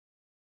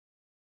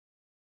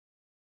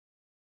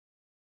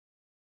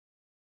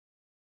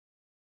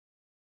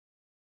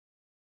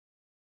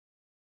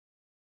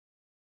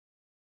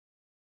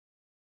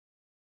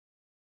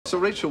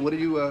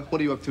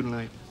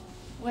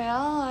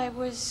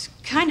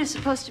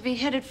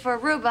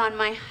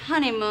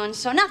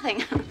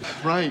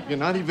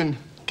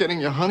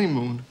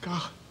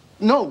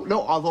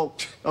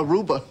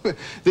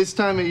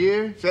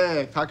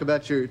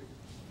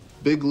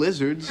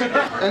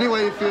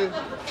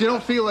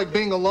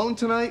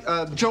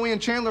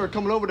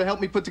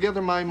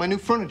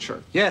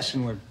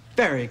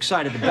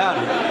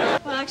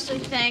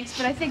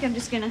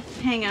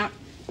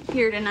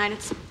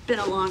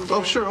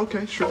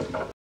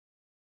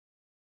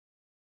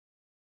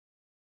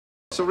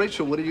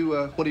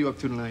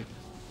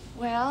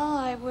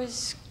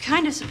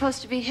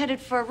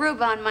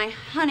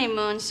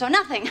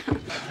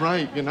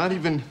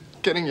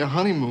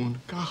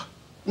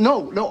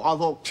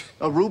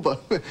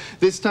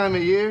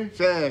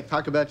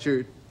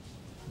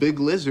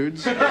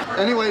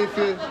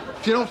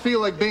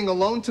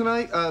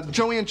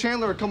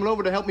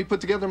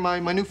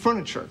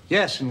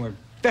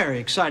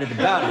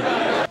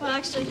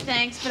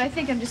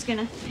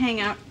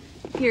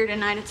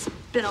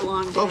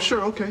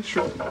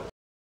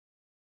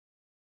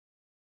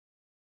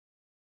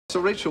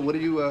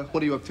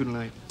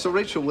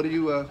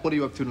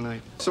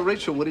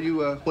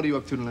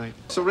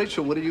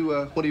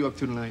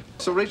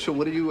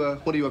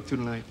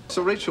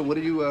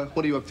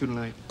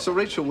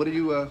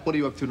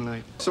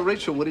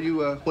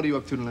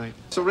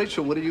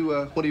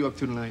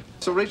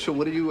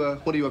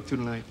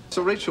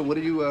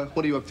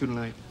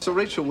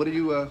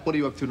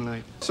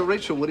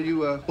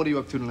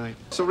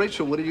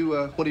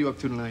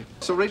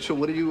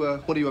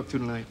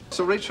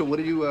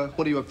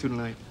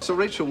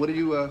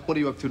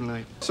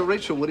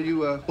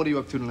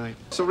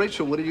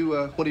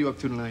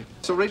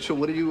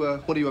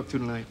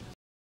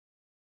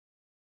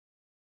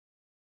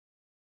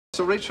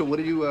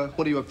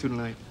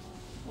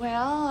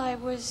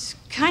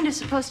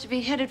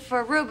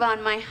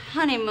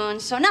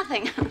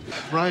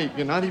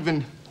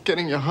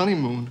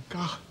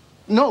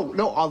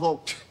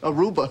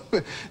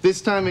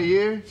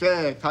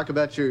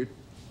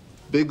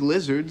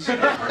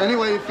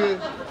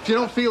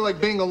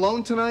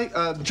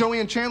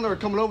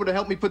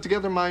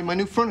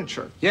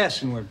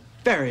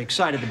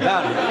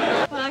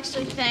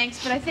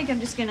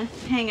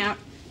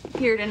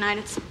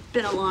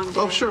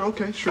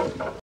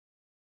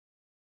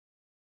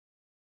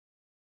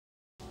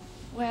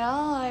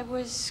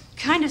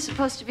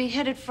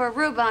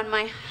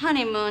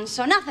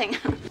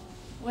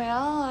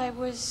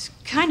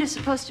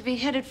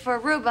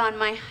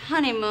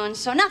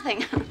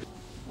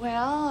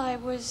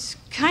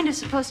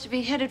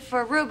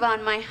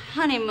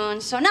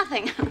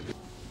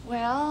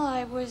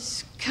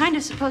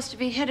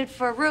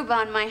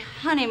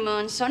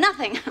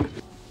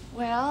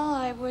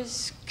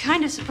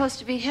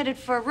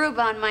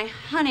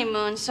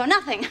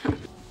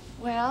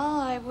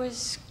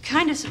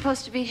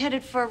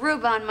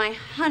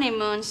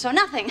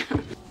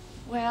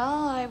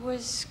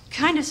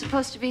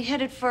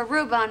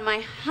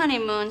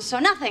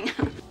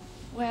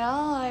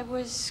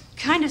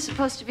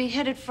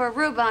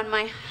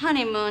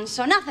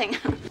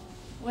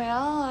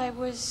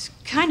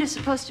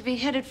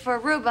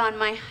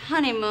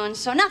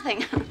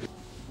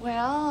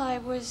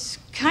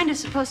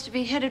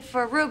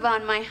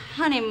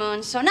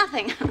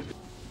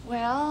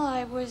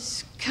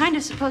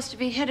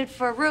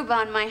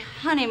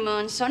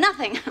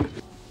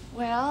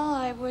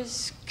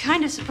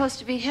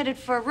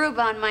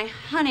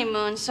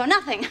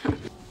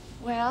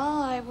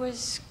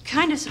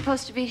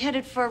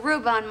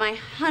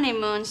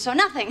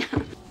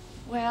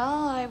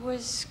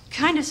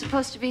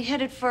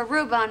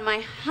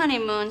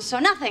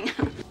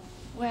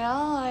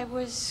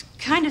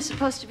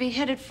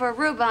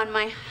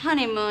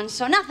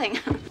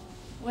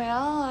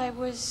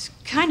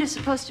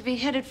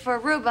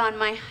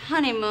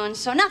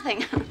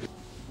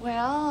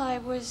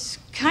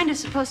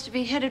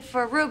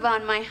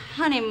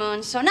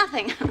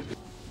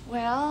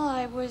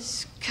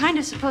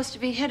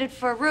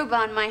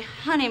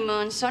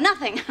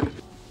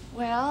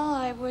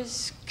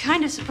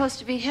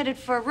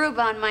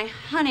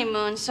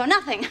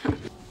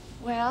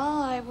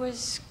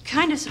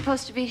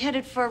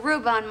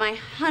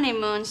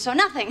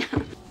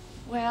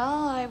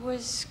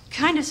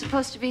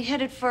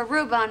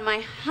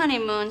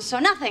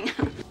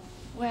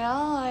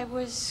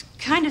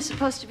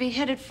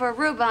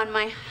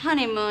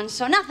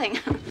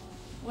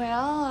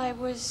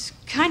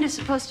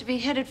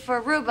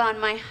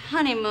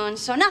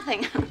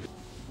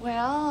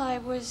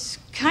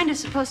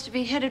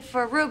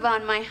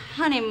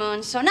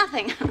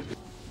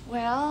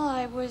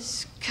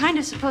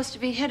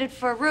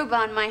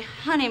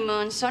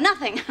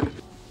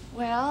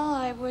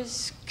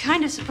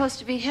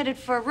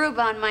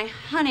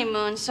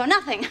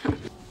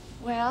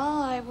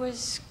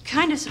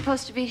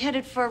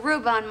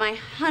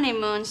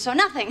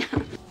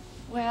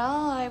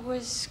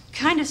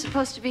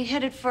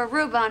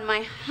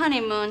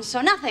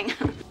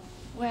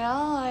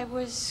Well, I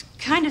was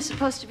kind of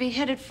supposed to be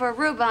headed for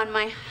Aruba on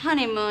my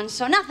honeymoon,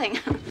 so nothing.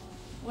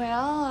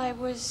 Well, I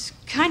was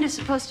kind of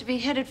supposed to be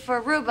headed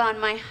for Aruba on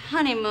my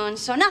honeymoon,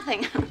 so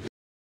nothing.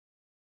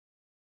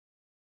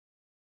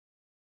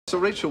 So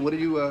Rachel, what are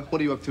you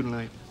up to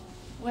tonight?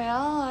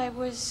 Well, I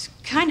was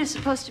kind of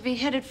supposed to be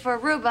headed for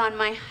Aruba on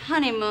my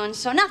honeymoon,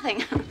 so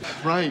nothing.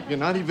 Right, you're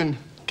not even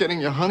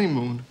getting your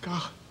honeymoon.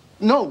 God.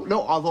 No,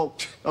 although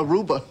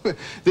Aruba,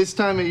 this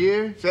time of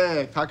year,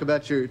 yeah, talk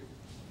about your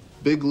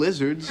big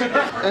lizards.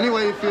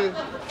 Anyway, if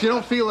you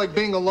don't feel like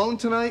being alone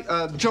tonight,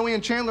 Joey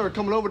and Chandler are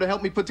coming over to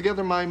help me put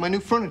together my new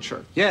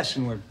furniture. Yes,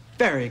 and we're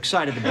very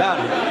excited about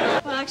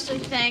it. Well, actually,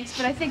 thanks,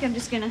 but I think I'm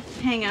just gonna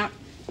hang out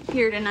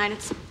here tonight.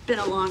 It's been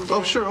a long day.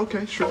 Oh, sure,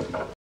 okay, sure.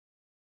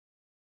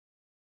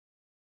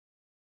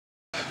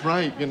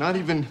 Right, you're not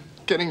even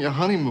getting your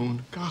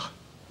honeymoon. God.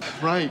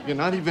 Right, you're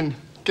not even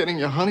getting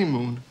your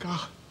honeymoon.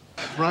 God.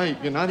 Right,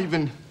 you're not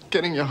even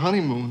getting your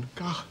honeymoon.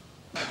 God.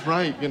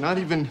 Right, you're not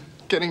even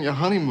getting your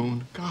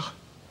honeymoon. God.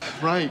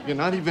 Right, you're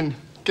not even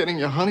getting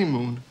your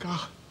honeymoon.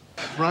 God.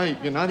 Right,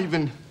 you're not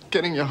even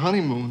getting your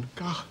honeymoon.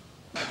 God.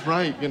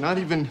 Right, you're not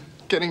even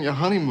getting your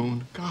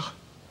honeymoon. God.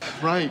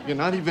 Right, you're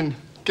not even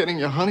getting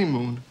your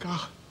honeymoon.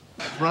 God.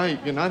 Right,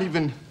 you're not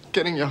even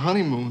getting your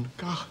honeymoon.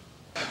 God.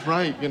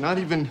 Right, you're not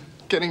even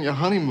getting your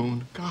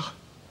honeymoon. God.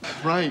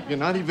 Right, you're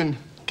not even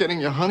getting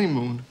your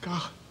honeymoon.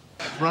 God.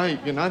 Right,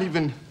 you're not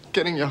even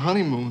getting your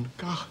honeymoon.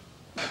 God.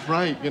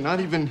 Right, you're not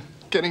even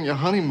getting your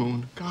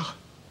honeymoon. God.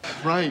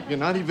 Right, you're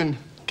not even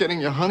getting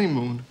your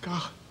honeymoon.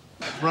 God.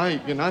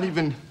 Right, you're not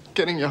even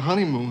getting your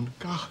honeymoon.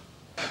 God.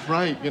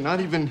 Right, you're not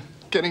even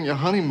getting your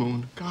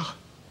honeymoon. God.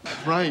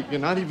 Right, you're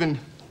not even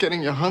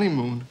getting your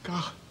honeymoon.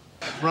 God.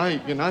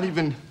 Right, you're not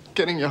even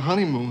getting your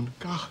honeymoon.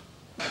 God.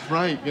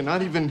 Right, you're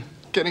not even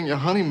getting your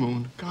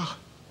honeymoon. God.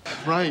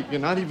 Right, you're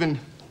not even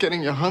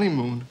getting your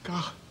honeymoon.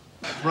 God.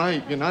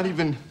 Right, you're not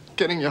even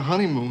getting your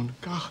honeymoon.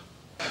 God.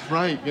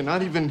 Right, you're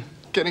not even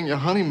getting your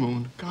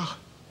honeymoon. God.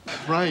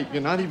 Right,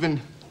 you're not even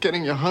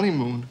getting your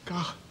honeymoon.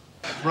 God.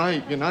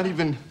 Right, you're not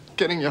even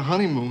getting your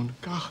honeymoon.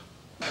 God.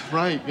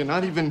 Right, you're not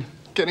even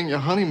getting your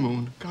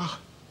honeymoon. God.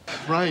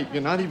 Right,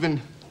 you're not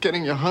even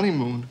getting your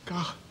honeymoon.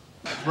 God.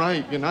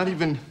 Right, you're not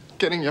even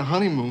getting your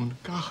honeymoon.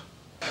 God.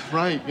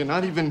 Right, you're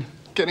not even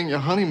getting your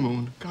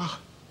honeymoon. God.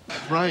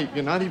 Right,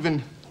 you're not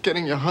even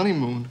getting your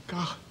honeymoon.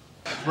 God.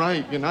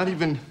 Right, you're not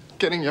even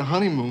getting your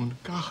honeymoon.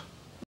 God.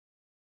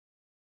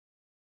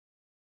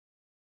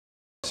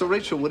 So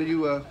Rachel, what are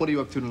you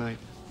up to tonight?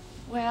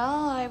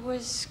 Well, I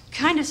was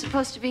kind of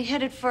supposed to be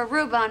headed for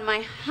Aruba on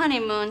my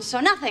honeymoon, so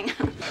nothing.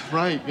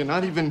 Right, you're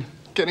not even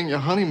getting your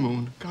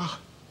honeymoon. God.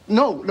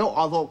 No,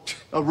 although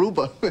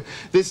Aruba,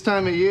 this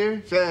time of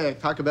year, yeah,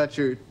 talk about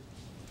your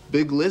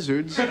big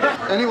lizards.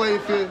 Anyway,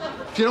 if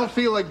you don't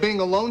feel like being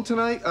alone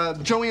tonight,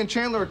 Joey and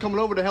Chandler are coming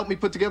over to help me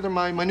put together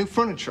my new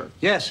furniture.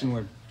 Yes, and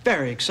we're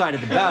very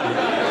excited about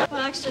it.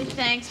 Well, actually,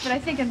 thanks, but I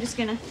think I'm just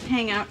gonna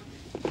hang out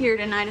here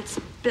tonight. It's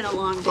been a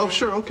long day. Oh,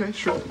 sure, okay,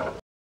 sure.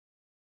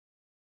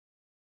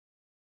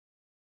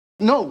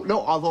 No,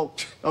 although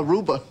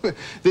Aruba,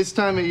 this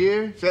time of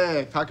year,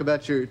 yeah, talk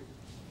about your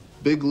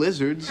big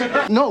lizards.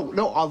 No,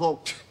 although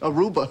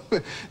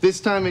Aruba, this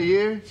time of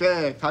year,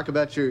 yeah, talk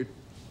about your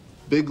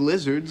big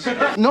lizards.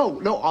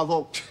 No,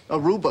 although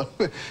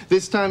Aruba,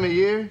 this time of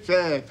year,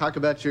 yeah, talk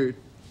about your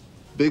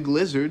big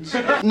lizards.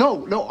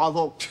 No,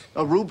 although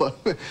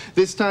Aruba,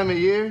 this time of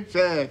year,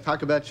 yeah,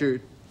 talk about your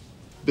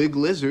big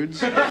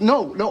lizards.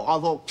 No,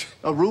 although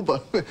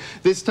Aruba,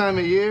 this time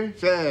of year,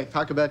 yeah,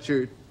 talk about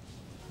your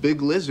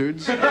big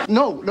lizards.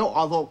 No,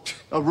 although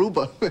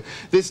Aruba,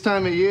 this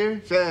time of year,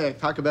 yeah,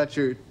 talk about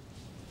your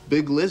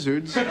big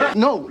lizards.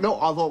 No,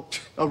 although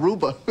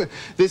Aruba,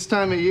 this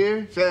time of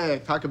year, yeah,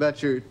 talk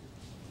about your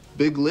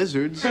big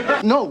lizards.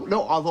 No,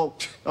 although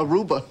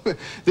Aruba,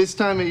 this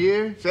time of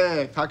year,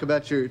 yeah, talk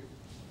about your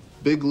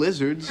big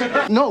lizards.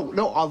 No,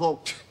 although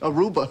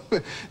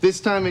Aruba, this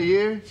time of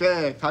year,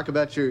 yeah, talk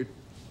about your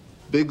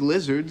big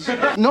lizards.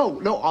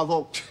 No,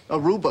 although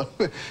Aruba,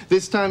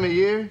 this time of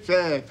year,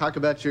 yeah, talk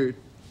about your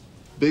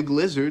big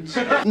lizards.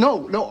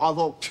 No,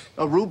 although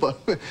Aruba,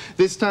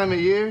 this time of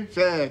year,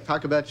 yeah,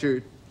 talk about your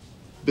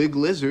big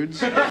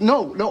lizards.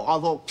 No,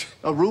 although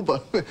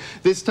Aruba,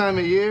 this time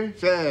of year,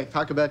 yeah,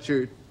 talk about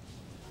your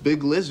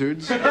big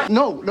lizards.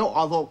 No,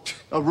 although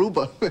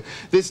Aruba,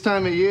 this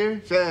time of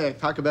year, yeah,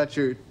 talk about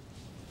your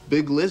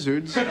big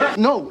lizards.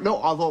 No,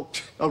 although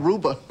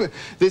Aruba,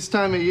 this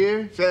time of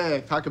year, yeah,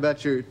 talk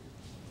about your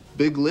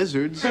big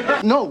lizards.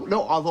 No,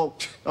 although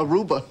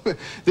Aruba,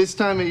 this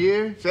time of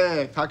year,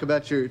 yeah, talk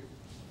about your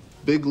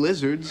big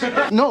lizards.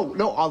 No,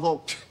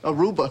 although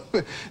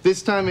Aruba,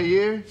 this time of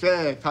year,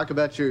 yeah, talk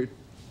about your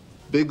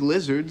big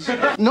lizards.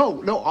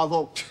 No,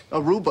 although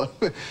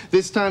Aruba,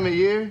 this time of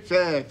year,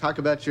 yeah, talk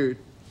about your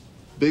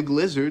big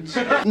lizards.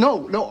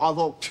 No,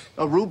 although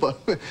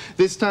Aruba,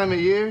 this time of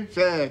year,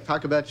 yeah,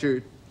 talk about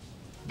your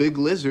big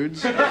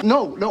lizards.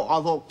 No,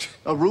 although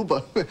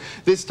Aruba,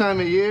 this time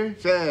of year,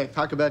 yeah,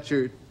 talk about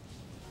your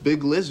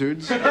big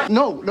lizards.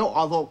 No,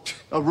 although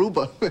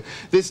Aruba,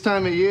 this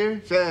time of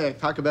year, yeah,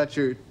 talk about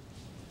your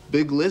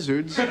big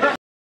lizards.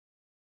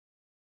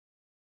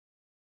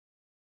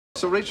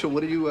 So Rachel,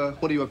 what are you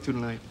up to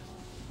tonight?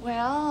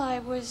 Well, I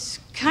was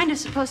kind of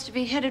supposed to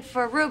be headed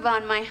for Aruba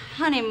on my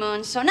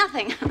honeymoon, so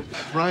nothing.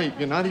 Right,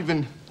 you're not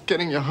even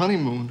getting your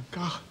honeymoon.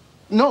 God.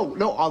 No,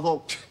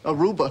 although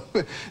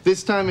Aruba,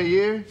 this time of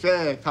year,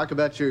 talk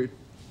about your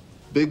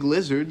big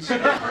lizards.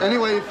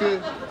 Anyway,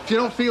 if you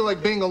don't feel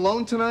like being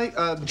alone tonight,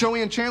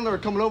 Joey and Chandler are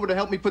coming over to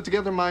help me put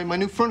together my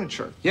new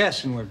furniture.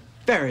 Yes, and we're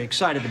very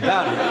excited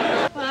about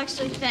it. Well,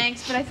 actually,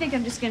 thanks, but I think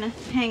I'm just gonna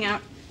hang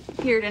out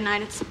here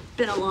tonight. It's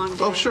been a long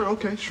day. Oh, sure,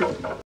 okay, sure.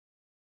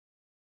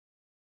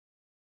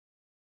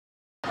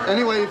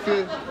 Anyway, if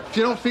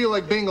you don't feel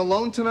like being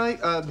alone tonight,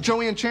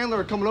 Joey and Chandler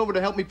are coming over to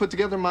help me put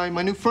together my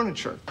new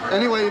furniture.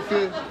 Anyway, if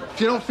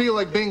you don't feel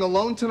like being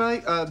alone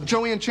tonight,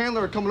 Joey and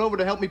Chandler are coming over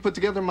to help me put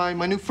together my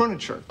new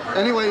furniture.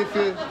 Anyway, if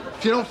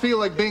you don't feel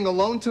like being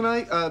alone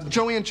tonight,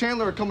 Joey and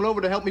Chandler are coming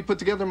over to help me put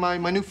together my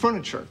new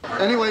furniture.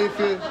 Anyway, if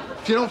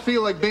you don't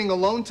feel like being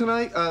alone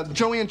tonight,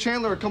 Joey and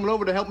Chandler are coming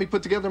over to help me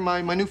put together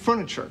my new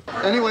furniture.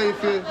 Anyway,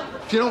 if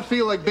you don't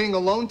feel like being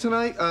alone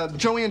tonight,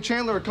 Joey and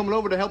Chandler are coming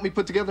over to help me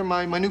put together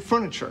my new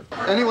furniture.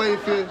 Anyway,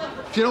 if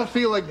you don't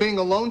feel like being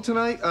alone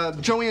tonight,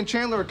 Joey and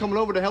Chandler are coming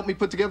over to help me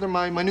put together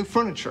my new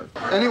furniture.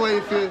 Anyway,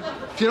 if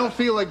you don't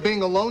feel like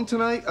being alone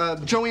tonight,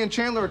 Joey and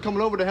Chandler are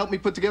coming over to help me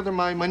put together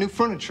my new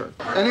furniture.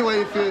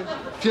 Anyway, if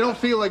you don't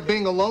feel like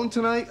being alone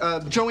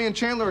tonight, Joey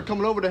and Chandler are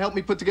coming over to help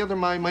me put together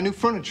my new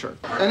furniture.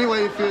 Anyway,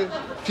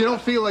 if you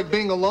don't feel like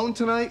being alone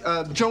tonight,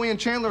 Joey and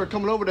Chandler are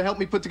coming over to help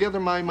me put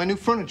together my new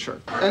furniture.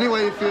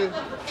 Anyway,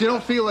 if you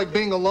don't feel like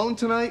being alone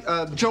tonight,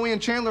 Joey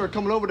and Chandler are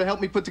coming over to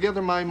help me put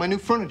together my new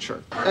furniture.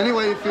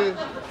 Anyway,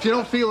 if you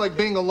don't feel like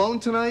being alone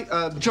tonight,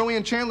 Joey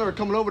and Chandler are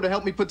coming over to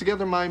help me put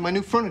together my new furniture. Anyway, if you don't feel like being alone tonight, Joey and Chandler are coming over to help me put together my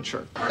new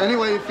furniture.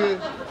 Anyway,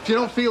 if you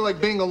don't feel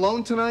like being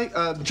alone tonight,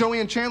 Joey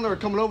and Chandler are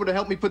coming over to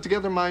help me put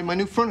together my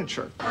new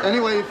furniture.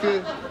 Anyway, if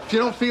you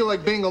don't feel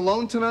like being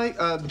alone tonight,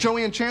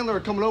 Joey and Chandler are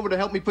coming over to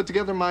help me put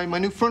together my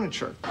new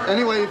furniture.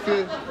 Anyway, if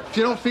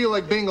you don't feel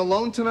like being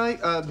alone tonight,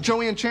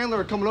 Joey and Chandler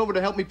are coming over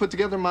to help me put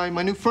together my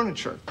new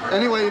furniture.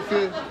 Anyway,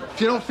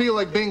 if you don't feel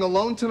like being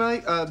alone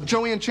tonight,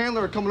 Joey and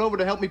Chandler are coming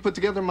over to help me put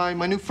together my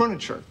new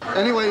furniture.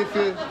 Anyway, if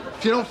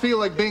you don't feel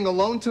like being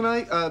alone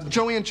tonight,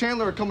 Joey and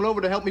Chandler are coming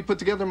over to help me put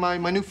together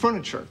my new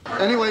furniture.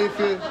 Anyway,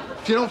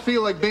 if you don't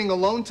feel like being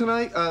alone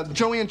tonight,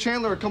 Joey and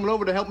Chandler are coming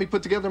over to help me put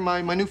together my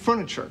new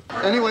furniture.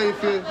 Anyway,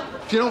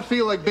 if you don't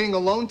feel like being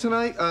alone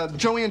tonight,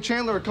 Joey and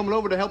Chandler are coming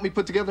over to help me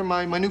put together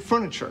my new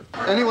furniture.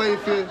 Anyway,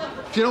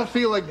 if you don't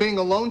feel like being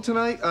alone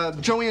tonight,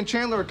 Joey and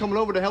Chandler are coming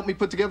over to help me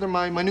put together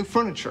my new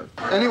furniture.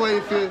 Anyway,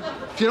 if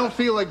you don't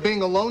feel like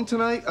being alone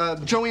tonight,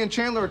 Joey and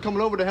Chandler are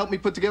coming over to help me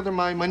put together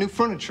my new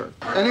furniture.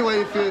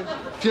 Anyway, if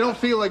you don't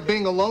feel like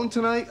being alone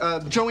tonight,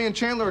 Joey and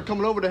Chandler are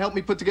coming over to help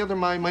me put together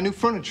my new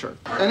furniture.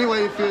 Anyway,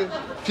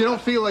 if you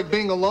don't feel like being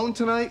alone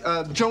tonight,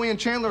 Joey and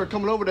Chandler are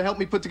coming over to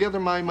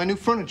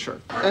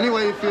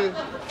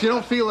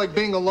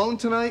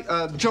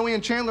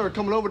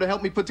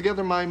help me put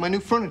together my new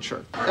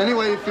furniture.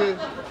 Anyway, if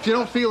you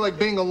don't feel like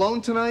being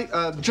alone tonight,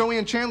 Joey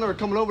and Chandler are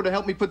coming over to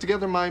help me put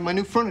together my new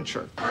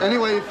furniture.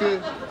 Anyway, if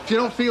you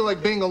don't feel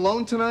like being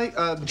alone tonight,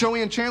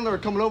 Joey and Chandler are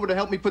coming over to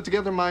help me put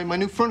together my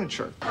new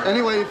furniture.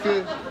 Anyway, if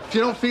you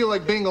don't feel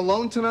like being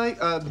alone tonight,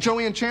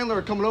 Joey and Chandler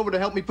are coming over to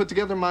help me put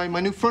together my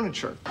new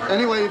furniture.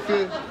 Anyway, if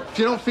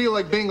you don't feel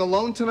like being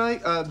alone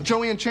tonight,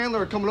 Joey and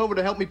Chandler are coming over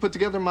to help me put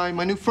together my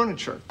new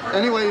furniture.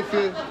 Anyway, if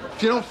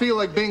you don't feel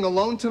like being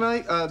alone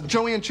tonight,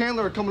 Joey and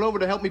Chandler are coming over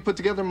to help me put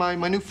together my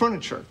new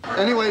furniture.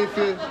 Anyway, if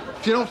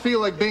you don't feel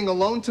like being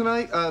alone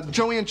tonight,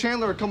 Joey and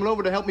Chandler are coming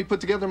over to help me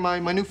put together my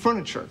new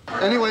furniture.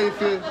 Anyway,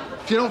 if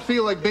you don't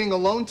feel like being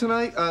alone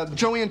tonight,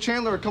 Joey and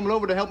Chandler are coming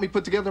over to help me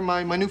put together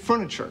my new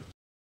furniture.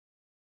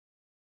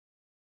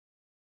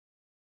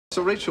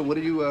 So Rachel, what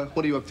are you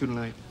up to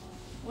tonight?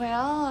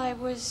 Well, I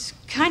was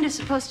kind of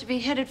supposed to be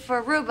headed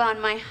for Aruba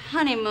on my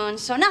honeymoon,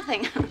 so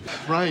nothing.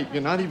 Right,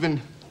 you're not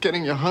even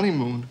getting your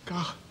honeymoon.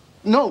 God.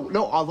 No,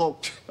 although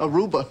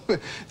Aruba,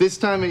 this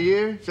time of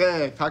year,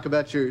 talk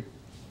about your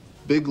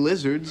big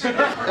lizards.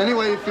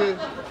 Anyway, if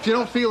you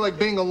don't feel like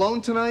being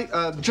alone tonight,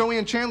 Joey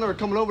and Chandler are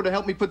coming over to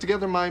help me put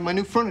together my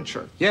new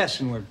furniture.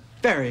 Yes, and we're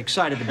very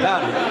excited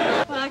about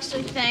it. Well,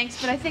 actually, thanks,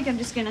 but I think I'm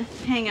just gonna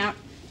hang out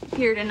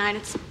here tonight.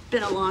 It's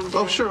been a long day.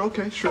 Oh, sure,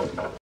 okay, sure.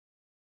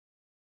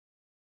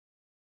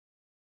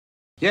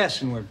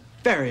 Yes, and we're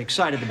very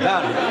excited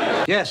about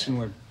it. Yes, and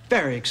we're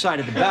very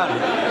excited about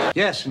it.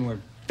 Yes, and we're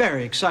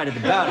very excited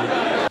about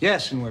it.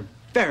 Yes, and we're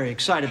very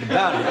excited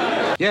about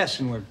it. Yes,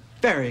 and we're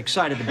very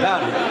excited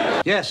about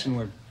it. Yes, and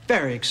we're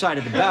very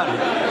excited about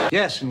it.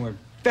 Yes, and we're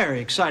very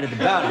excited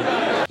about it.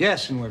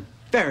 Yes, and we're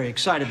very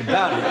excited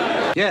about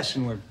it. Yes,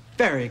 and we're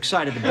very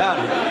excited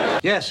about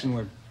it. Yes, and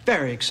we're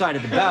very excited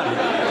about it.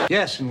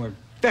 Yes, and we're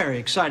very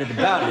excited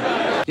about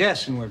it.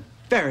 Yes, and we're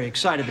very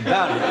excited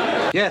about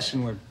it. Yes,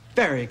 and we're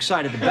very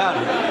excited about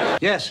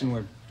it. Yes, and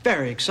we're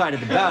very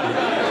excited about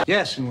it.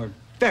 Yes, and we're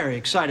very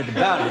excited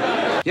about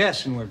it.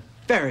 Yes, and we're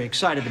very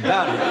excited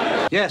about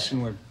it. Yes,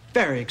 and we're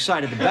very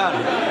excited about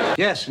it.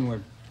 Yes, and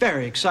we're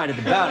very excited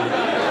about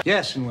it.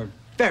 Yes, and we're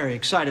very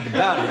excited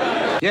about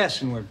it.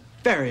 Yes, and we're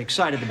very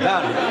excited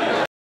about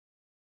it.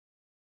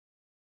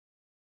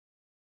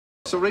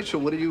 So Rachel,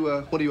 what are you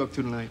up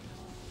to tonight?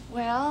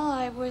 Well,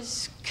 I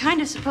was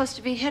kind of supposed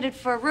to be headed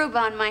for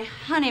Aruba on my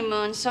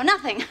honeymoon, so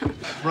nothing.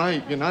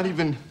 Right, you're not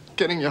even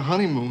getting your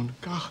honeymoon.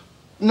 God.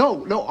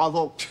 No,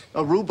 although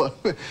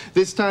Aruba,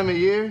 this time of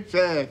year,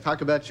 talk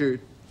about your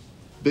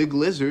big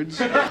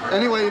lizards.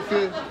 Anyway,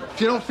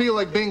 if you don't feel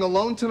like being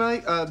alone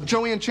tonight,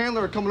 Joey and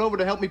Chandler are coming over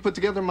to help me put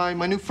together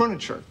my new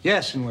furniture.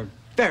 Yes, and we're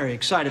very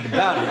excited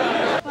about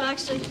it. Well,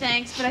 actually,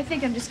 thanks, but I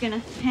think I'm just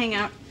gonna hang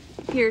out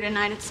here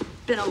tonight. It's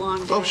been a long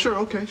day. Oh, sure,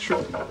 okay,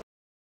 sure.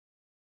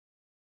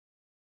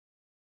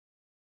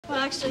 Well,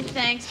 actually,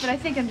 thanks, but I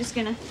think I'm just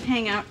gonna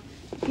hang out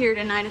here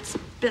tonight. It's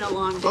been a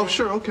long day. Oh,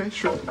 sure, okay,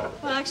 sure.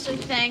 Well, actually,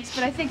 thanks,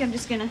 but I think I'm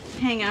just gonna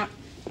hang out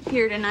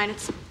here tonight.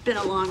 It's been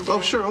a long day.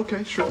 Oh, sure,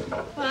 okay, sure.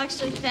 Well,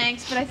 actually,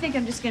 thanks, but I think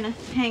I'm just gonna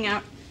hang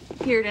out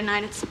here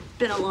tonight. It's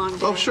been a long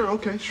day. Oh, sure,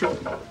 okay, sure.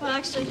 Well,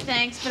 actually,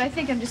 thanks, but I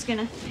think I'm just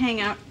gonna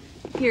hang out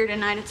here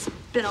tonight. It's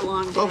been a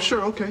long day. Oh,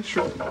 sure, okay,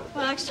 sure.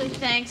 Well, actually,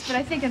 thanks, but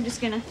I think I'm just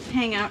gonna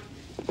hang out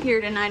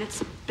here tonight.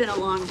 It's been a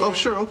long day. Oh,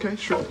 sure, okay,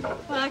 sure.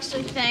 Well,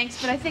 actually,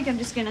 thanks, but I think I'm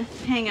just gonna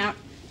hang out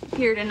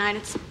here tonight.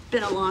 It's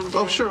been a long day.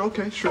 Oh, sure,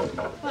 okay, sure.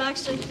 Well,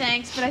 actually,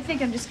 thanks, but I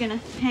think I'm just gonna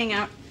hang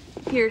out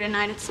here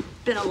tonight. It's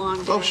been a long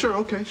day. Oh, sure,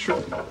 okay, sure.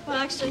 Well,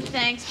 actually,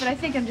 thanks, but I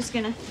think I'm just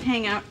gonna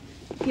hang out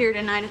here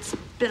tonight. It's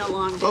been a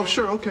long day. Oh,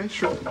 sure, okay,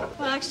 sure.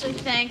 Well, actually,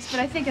 thanks, but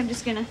I think I'm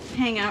just gonna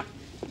hang out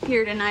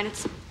here tonight.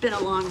 It's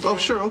been a long day.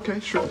 Oh,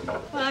 sure, okay, sure.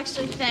 Well,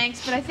 actually,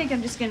 thanks, but I think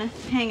I'm just gonna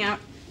hang out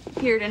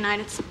here tonight.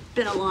 It's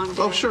been a long day.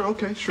 Oh, sure,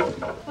 okay, sure.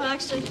 Well,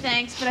 actually,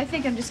 thanks, but I think I'm just gonna hang out here tonight. It's been a long day. Oh, sure, okay, sure. Well, actually, thanks, but I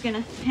think I'm just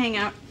gonna hang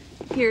out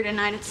here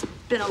tonight. It's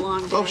been a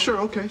long day. Oh, sure,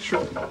 okay,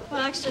 sure.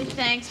 Well, actually,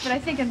 thanks, but I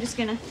think I'm just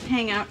gonna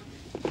hang out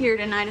here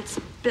tonight. It's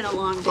been a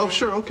long day. Oh,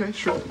 sure, okay,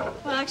 sure.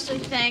 Well, actually,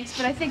 thanks,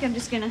 but I think I'm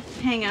just gonna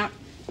hang out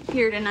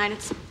here tonight.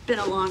 It's been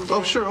a long day.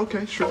 Oh, sure,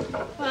 okay, sure.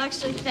 Well,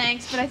 actually,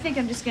 thanks, but I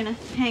think I'm just gonna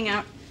hang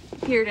out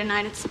here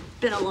tonight. It's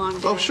been a long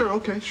day. Oh, sure,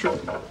 okay, sure.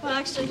 Well,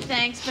 actually,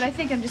 thanks, but I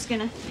think I'm just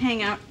gonna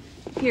hang out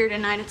here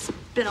tonight. It's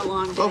been a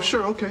long day. Oh,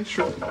 sure, okay,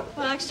 sure.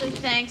 Well, actually,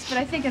 thanks, but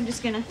I think I'm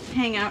just gonna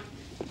hang out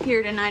here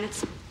tonight.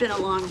 It's been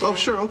a long day. Oh,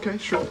 sure,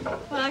 okay, sure.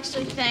 Well,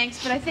 actually,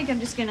 thanks, but I think I'm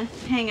just gonna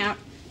hang out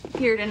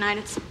here tonight.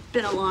 It's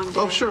been a long day.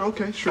 Oh, sure,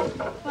 okay, sure.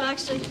 Well,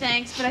 actually,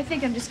 thanks, but I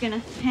think I'm just gonna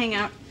hang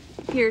out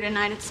here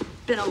tonight. It's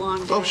been a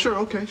long day. Oh, sure,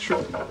 okay,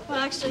 sure. Well,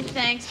 actually,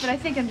 thanks, but I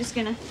think I'm just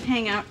gonna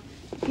hang out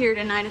here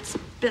tonight. It's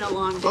been a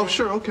long day. Oh,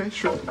 sure, okay,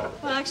 sure.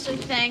 Well, actually,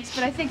 thanks,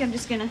 but I think I'm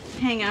just gonna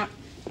hang out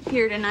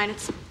here tonight.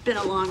 It's been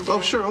a long day.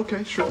 Oh, sure,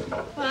 okay, sure.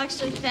 Well,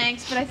 actually,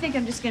 thanks, but I think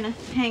I'm just gonna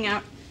hang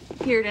out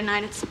here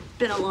tonight. It's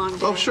been a long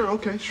day. Oh, sure,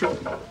 okay, sure.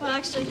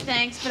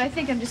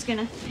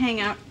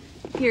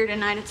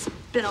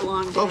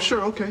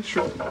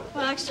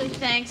 Well, actually,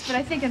 thanks, but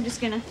I think I'm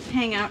just gonna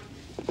hang out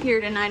here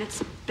tonight.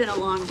 It's been a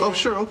long day. Oh,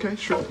 sure, okay,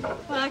 sure.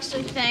 Well, actually,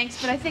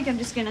 thanks, but I think I'm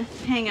just gonna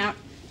hang out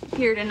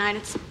here tonight.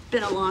 It's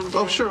been a long day.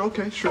 Oh, sure,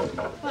 okay, sure.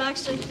 Well,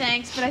 actually,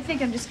 thanks, but I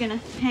think I'm just gonna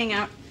hang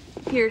out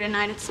here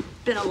tonight. It's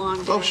been a long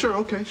day. Oh, sure,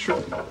 okay,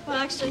 sure. Well,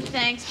 actually,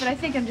 thanks, but I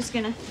think I'm just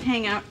gonna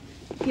hang out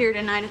here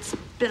tonight. It's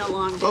been a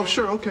long day. Oh,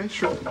 sure, okay,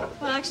 sure.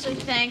 Well, actually,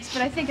 thanks,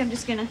 but I think I'm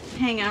just gonna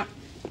hang out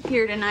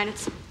here tonight.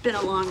 It's been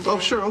a long day. Oh,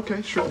 sure,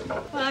 okay, sure.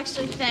 Well,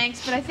 actually,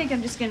 thanks, but I think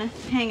I'm just gonna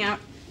hang out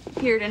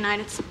here tonight.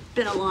 It's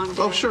been a long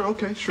day. Oh, sure,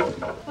 okay, sure.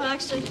 Well,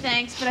 actually,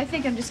 thanks, but I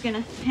think I'm just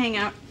gonna hang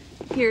out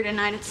here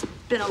tonight. It's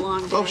been a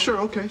long day. Oh, sure,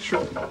 okay,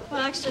 sure.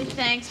 Well, actually,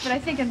 thanks, but I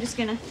think I'm just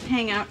gonna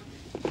hang out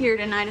here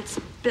tonight. It's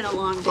been a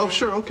long day. Oh,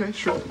 sure, okay,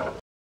 sure.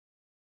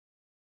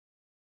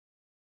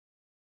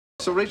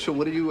 So Rachel,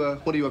 what are you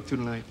up to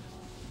tonight?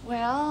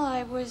 Well,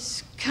 I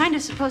was kind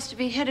of supposed to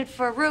be headed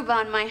for Aruba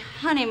on my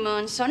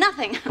honeymoon, so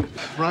nothing.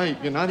 Right,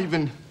 you're not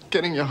even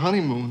getting your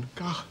honeymoon.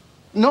 God.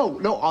 No,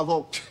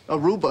 although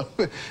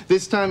Aruba,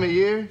 this time of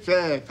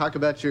year, talk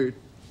about your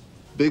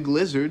big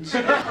lizards.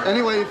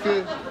 Anyway,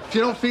 if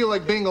you don't feel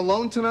like being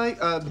alone tonight,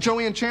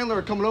 Joey and Chandler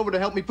are coming over to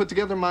help me put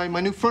together my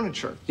new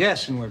furniture.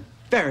 Yes, and we're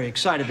very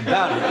excited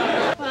about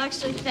it. Well,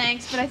 actually,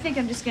 thanks, but I think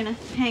I'm just gonna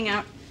hang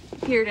out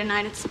here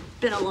tonight. It's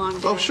been a long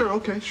day. Oh, sure,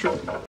 okay, sure.